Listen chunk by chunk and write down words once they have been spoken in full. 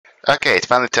Okay, it's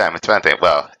finally time. It's finally time.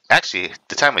 Well, actually,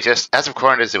 the time was just as of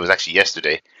recording this. It was actually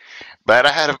yesterday, but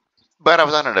I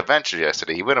was on an adventure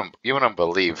yesterday. You wouldn't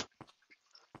believe.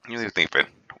 You wouldn't think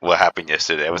what happened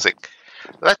yesterday. I was like,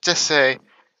 let's just say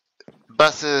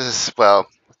buses. Well,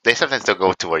 they sometimes don't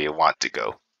go to where you want to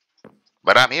go,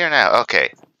 but I'm here now.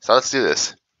 Okay, so let's do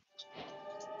this.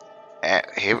 And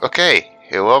here, okay.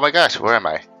 Here, oh my gosh, where am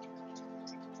I?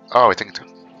 Oh, I think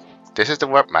this is the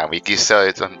warp mine. We can sell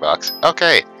its own box.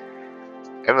 Okay,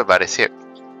 everybody's here.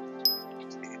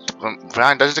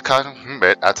 Brian does the cause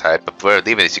bit outside, but before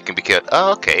leaving this, you can be killed.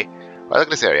 Oh, okay. Well, look at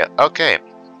this area. Okay.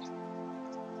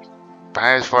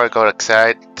 Brian, before I go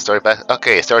outside, story bus.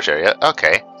 Okay, storage area.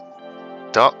 Okay.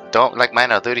 Don't like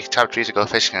mine. I'll literally chop trees to go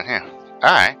fishing in here.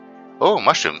 All right. Oh,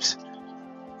 mushrooms.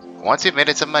 Once you've made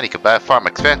it some money, you can buy a farm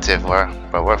expensive or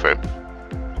worth it.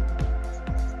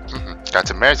 Got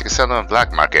some mares you can sell them on the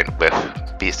black market with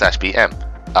B/BM.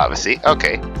 Obviously.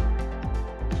 Okay.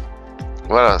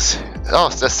 What else? Oh,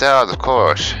 it's the cells, of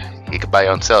course. You can buy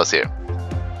your own cells here.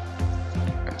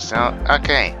 So,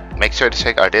 okay. Make sure to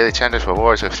check our daily challenges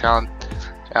rewards with challenge.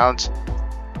 And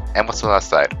what's the last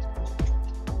slide?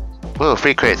 Woo,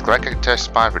 free crates. Collect a test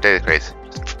spawn for daily crates.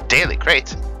 Daily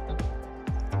crates?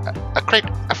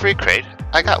 A free crate?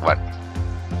 I got one.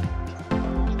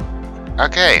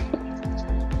 Okay.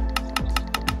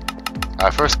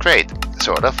 Our first crate,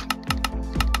 sort of.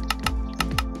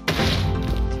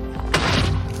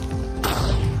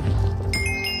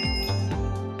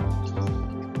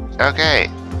 Okay.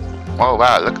 Oh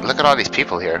wow, look at all these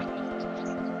people here.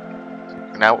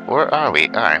 Now where are we?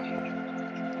 Alright.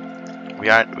 We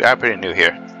are pretty new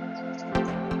here.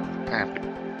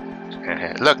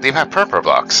 Look, they have purple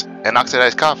blocks and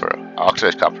oxidized copper.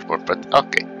 Oxidized copper, but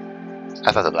okay.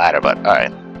 I thought the latter, but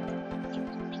alright.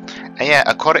 And yeah,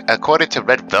 according to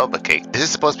Red Velvet Cake, this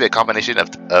is supposed to be a combination of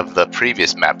the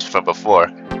previous maps from before.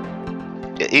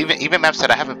 Even maps that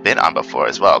I haven't been on before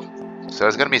as well. So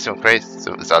there's gonna be some crazy,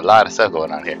 there's a lot of stuff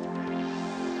going on here.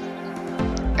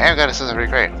 And we got a system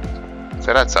pretty great.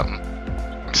 So that's something.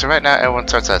 So right now everyone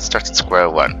starts at square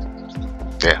one.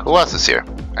 Yeah, who else is here?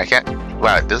 I can't.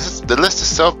 Wow, the list is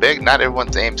so big. Not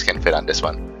everyone's names can fit on this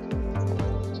one.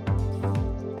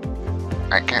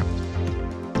 I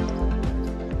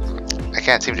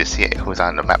can't seem to see who's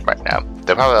on the map right now.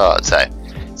 They're probably all outside.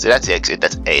 So that's the exit.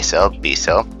 That's A cell, B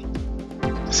cell,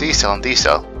 C cell, and D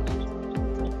cell.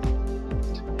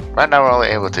 Right now we're only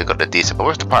able to go to D cell, but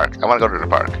where's the park? I want to go to the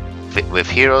park. With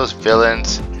heroes,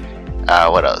 villains,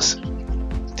 what else?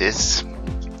 This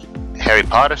Harry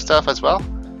Potter stuff as well,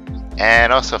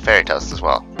 and also fairy tales as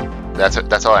well. That's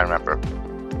all I remember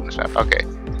from this map. Okay,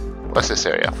 what's this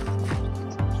area?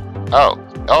 Oh,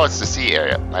 it's the C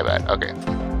area. My bad. Okay.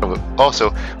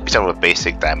 Also, we start with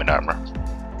basic diamond armor,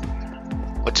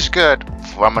 which is good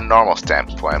from a normal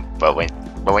standpoint. But when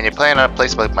you're playing on a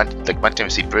place like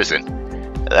MunchyMC Prison,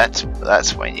 that's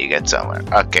when you get somewhere.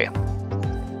 Okay.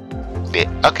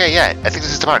 Okay, yeah, I think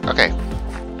this is the park. Okay.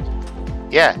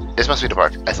 Yeah, this must be the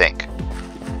park, I think.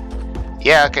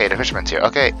 Yeah, okay, the fisherman's here.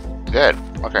 Okay, good.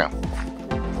 Okay.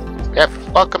 Yep,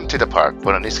 welcome to the park.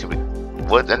 Wood and these can be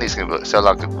wood, and these can be so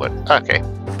logged with wood. Okay.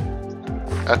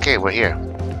 Okay, we're here.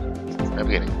 The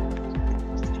beginning.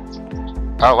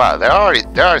 Oh wow, they're already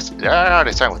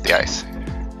starting with the ice.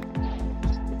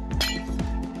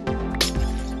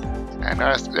 And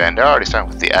they're already starting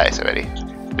with the ice already.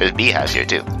 There's beehives here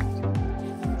too.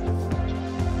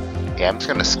 Yeah, I'm just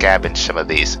gonna scavenge some of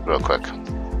these real quick.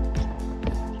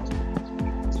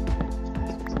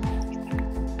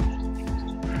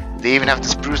 They even have the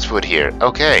spruce wood here.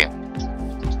 Okay.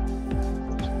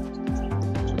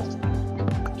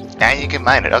 And you can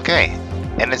mine it. Okay.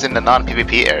 And it's in the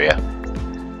non-PvP area.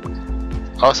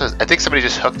 Also, I think somebody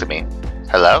just hooked me.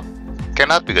 Hello?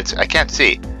 Cannot be good. I can't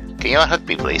see. Can you unhook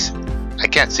me, please? I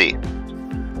can't see.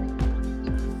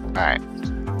 Alright.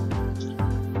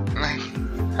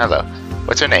 Hello.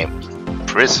 What's your name?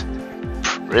 Prismview.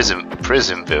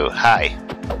 Hi.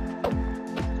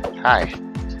 Hi.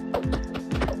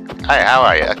 Hi, how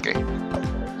are you? Okay.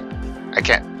 I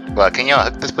can't. Well, can you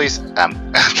unhook this, please?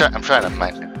 I'm trying to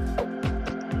mine it.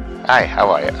 Hi, how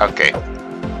are you? Okay.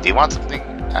 Do you want something?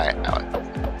 Hi.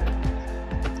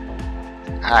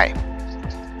 Hi.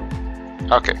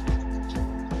 Okay.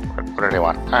 What do they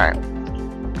want? Alright.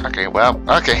 Okay, well,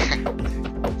 okay.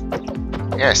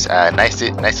 Yes, nice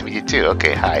to meet you too.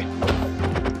 Okay, hi.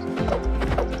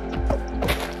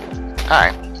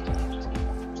 Hi.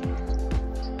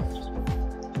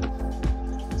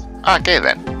 Okay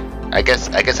then. I guess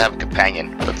I have a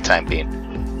companion for the time being.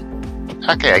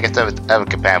 Okay, I guess I have a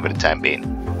companion for the time being.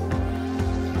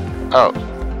 Oh.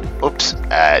 Oops.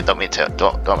 Don't mean to.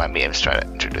 Don't mind me. I'm just trying to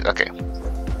introduce. Okay.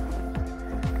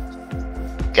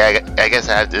 Yeah, I guess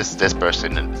I have this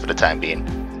person for the time being.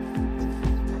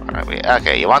 Alright,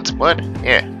 okay, you want some wood?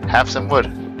 Here, have some wood.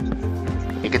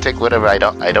 You can take whatever I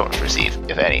don't receive,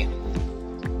 if any.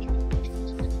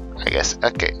 I guess.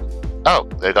 Okay. Oh,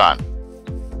 they're gone.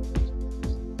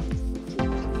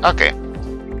 Okay.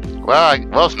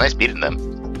 Well, it's nice beating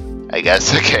them. I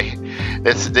guess. Okay.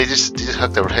 They just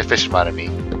hooked the right fish out of me.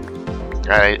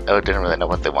 I didn't really know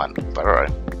what they want, but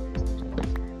alright.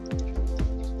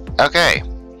 Okay.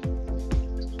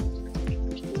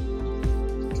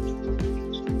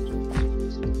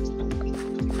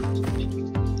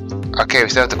 Okay, we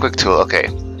still have the quick tool. Okay.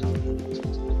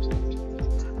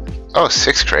 Oh,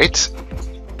 6 crates.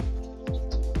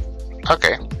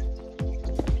 Okay.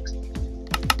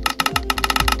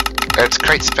 It's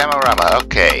crate spamorama.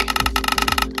 Okay.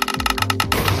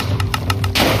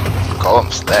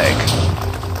 Golem's leg.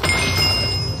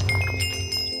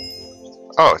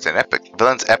 Oh, it's an epic.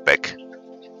 Villain's epic.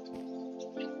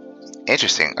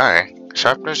 Interesting. Alright.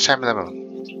 Sharpness, time of the.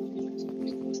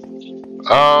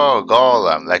 Oh,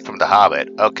 Golem, like from The Hobbit.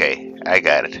 Okay, I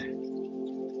got it.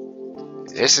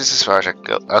 This is as far as I can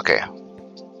go. Okay.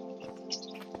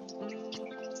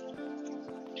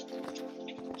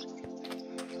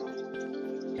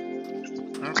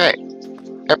 Okay.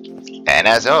 Yep. And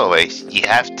as always, you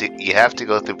have to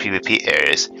go through PvP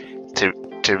areas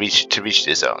to reach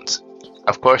the zones.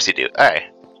 Of course you do. Alright.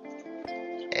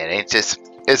 And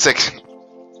it's like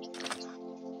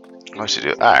what you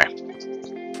do. Alright.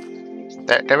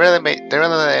 They really made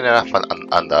enough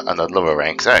on the lower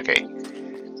ranks. Okay.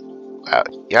 Wow.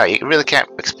 Yeah, you really can't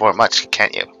explore much,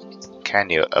 can you? Can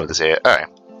you, of this area? Alright.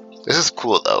 This is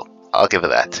cool though. I'll give it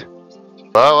that.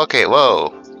 Oh, okay,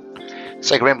 whoa.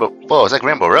 It's like Rainbow. Whoa, it's like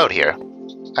Rainbow Road here.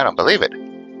 I don't believe it.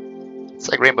 It's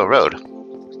like Rainbow Road.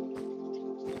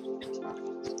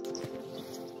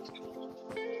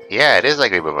 Yeah, it is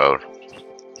like Rainbow Road.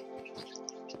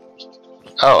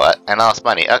 Oh, I lost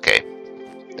money. Okay.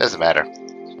 Doesn't matter.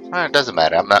 It doesn't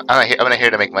matter. I'm not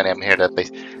here to make money. I'm here to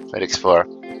explore.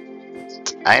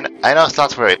 I know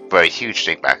slots were a huge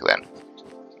thing back then.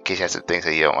 In case you have some things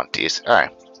that you don't want to use.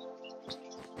 Alright.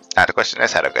 Now the question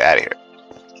is how to get out of here.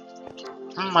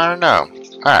 I don't know.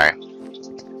 Alright.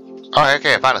 Oh,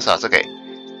 okay, I found the slots. Okay.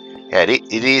 Yeah,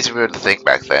 these were the thing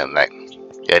back then. Like,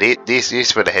 yeah,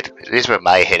 these were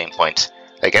my hitting points.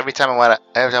 Like every time I wanna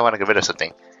get rid of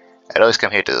something, I'd always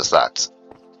come here to the slots.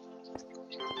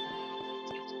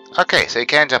 Okay, so you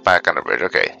can jump back on the bridge.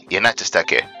 Okay, you're not just stuck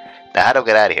here. Now, how do I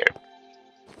get out of here?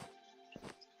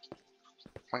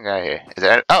 One guy here. Is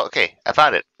there? Oh, okay, I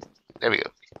found it. There we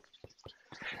go.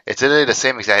 It's literally the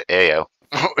same exact area.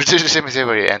 It's the same exact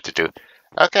where you entered to.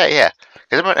 Okay, yeah.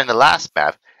 Because remember in the last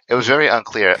map, it was very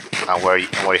unclear on where you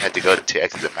had to go to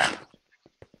exit the map.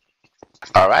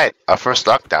 All right, our first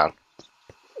lockdown.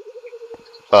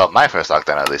 Well, my first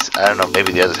lockdown at least. I don't know.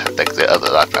 Maybe the others, like the other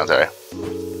lockdowns are.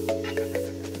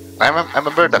 I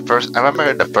remember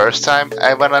the first time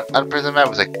I went on prison map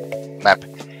was like map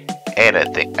 8, I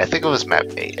think. I think it was map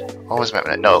 8. What was map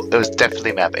 9? No, it was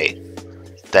definitely map 8.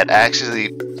 That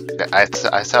actually, I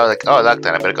saw like, oh,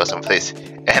 lockdown, I better go someplace.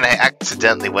 And I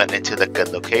accidentally went into the good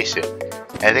location.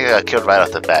 And I think I got killed right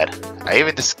off the bat. I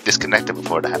even disconnected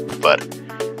before that happened, but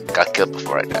got killed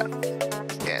before I died.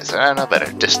 Yeah, so I don't know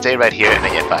better. Just stay right here and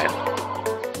then you're fine.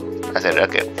 I said,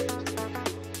 okay.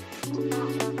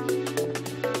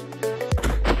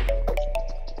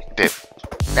 Dude,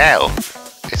 now,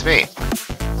 it's me.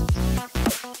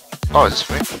 Oh, is this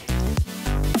free?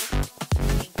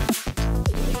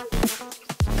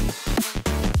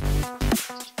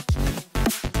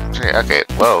 Okay,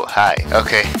 whoa, hi,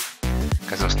 okay.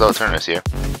 Got some slow turners here.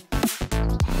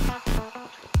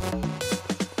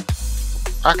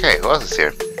 Okay, who else is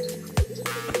here?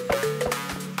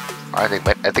 I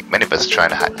think many of us are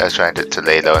trying to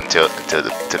lay low until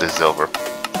this is over.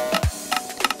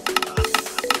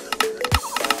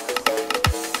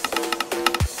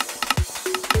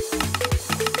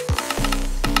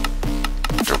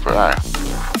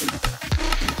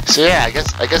 So yeah, I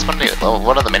guess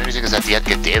one of the main reasons is that you have to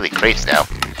get daily crates now.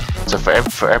 So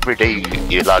for every day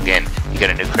you log in, you get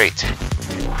a new crate.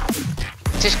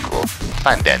 Which is cool.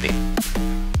 Fine, dandy.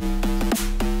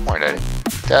 More dandy.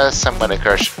 Does someone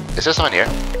occur? Is there someone here?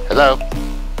 Hello?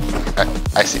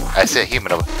 I see a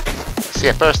human over. I see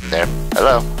a person there.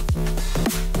 Hello?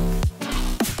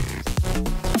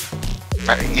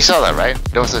 You saw that, right?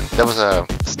 There was a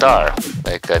star,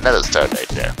 like another star right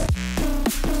there.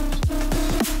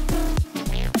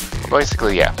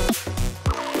 Basically, yeah.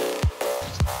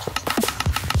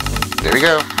 There we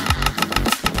go.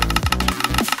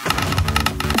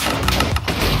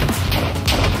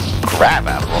 Crab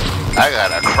apple? I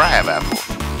got a crab apple.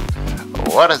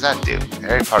 What does that do?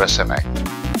 Harry Potter semi.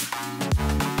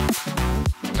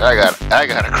 I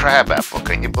got a crab apple.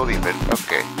 Can you believe it?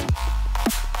 Okay.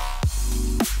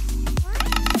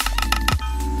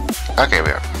 Okay, we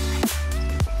are.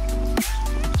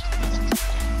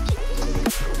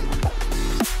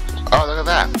 Oh, look at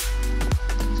that.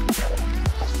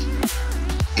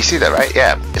 You see that, right?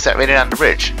 Yeah. Is that raining on the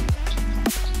bridge?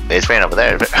 It's raining over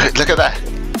there. Look at that.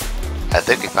 I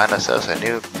think we found ourselves a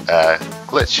new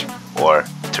glitch or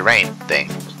terrain thing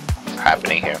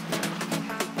happening here.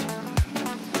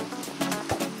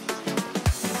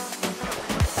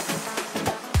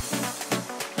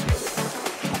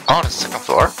 Oh, the second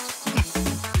floor.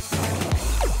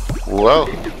 Whoa.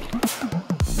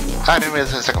 I didn't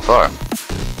realize it was the second floor.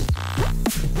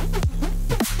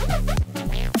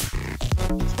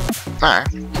 Alright.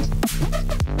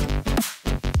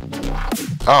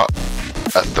 Oh,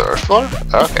 a third floor?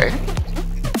 Okay.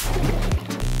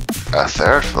 A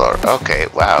third floor. Okay,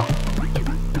 wow.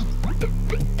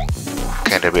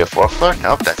 Can there be a fourth floor?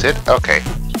 Nope, that's it. Okay.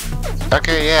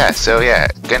 Okay, yeah, so yeah,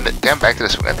 getting back to the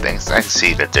swing of things, I can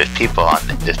see that there's people on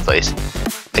this place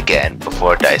again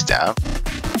before it dies down.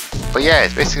 But yeah,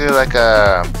 it's basically like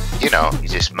you know, you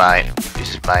just mine,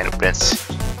 rinse,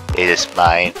 you just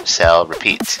mine, sell,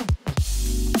 repeat.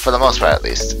 For the most part, at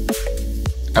least.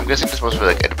 I'm guessing this was for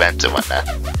like events and whatnot.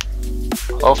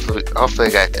 Hopefully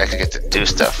I can get to do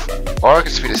stuff, or it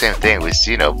could just be the same thing with,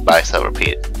 you know, buy, sell,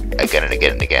 repeat again and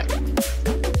again and again.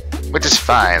 Which is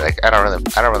fine. Like I don't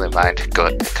really mind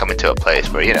coming to a place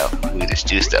where, you know, we just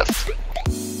do stuff.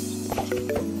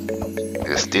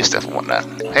 Just do stuff and whatnot.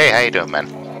 Hey, how you doing, man?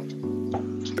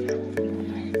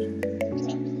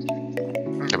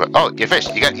 Oh, your fish.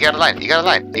 You got a line. You got a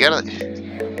line. You got a.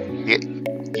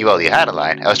 You had a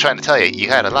line. I was trying to tell you, you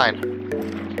had a line.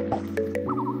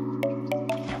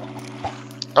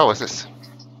 Oh, what's this?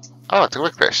 Oh, it's a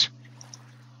wick fish.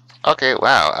 Okay,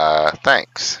 wow.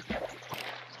 Thanks.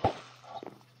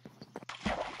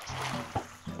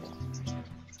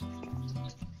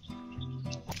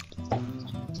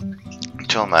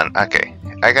 Chill, man. Okay,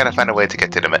 I gotta find a way to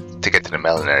get to the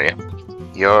melon area.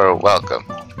 You're welcome.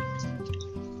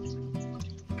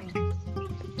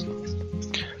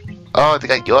 Oh, they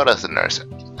got Yoda as a nurse.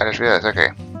 I just realized. Okay.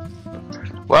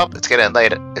 Well, it's getting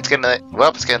late. It's getting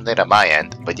late on my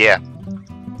end. But yeah.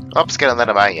 Well, it's getting late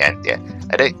on my end. Yeah.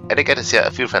 I did get to see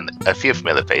a few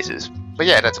familiar faces. But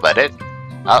yeah, that's about it.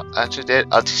 I'll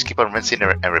just keep on rinsing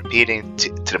and repeating to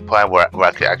the point where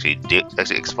I could actually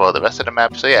explore the rest of the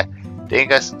map. So yeah.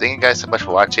 Thank you guys so much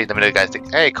for watching. Let me know you guys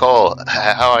think. Hey Cole,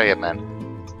 how are you, man?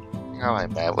 How are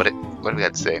you, man? What do we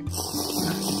have to say?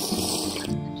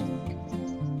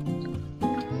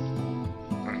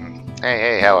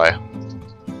 Hey, how are you?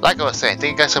 Like I was saying,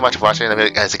 thank you guys so much for watching. Let me know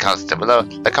you guys in the comments down below.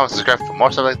 Like, comment, subscribe for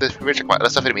more stuff like this. Check out other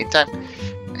stuff in the meantime.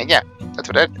 And yeah, that's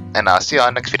what it is. And I'll see you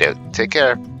on the next video. Take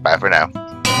care. Bye for now.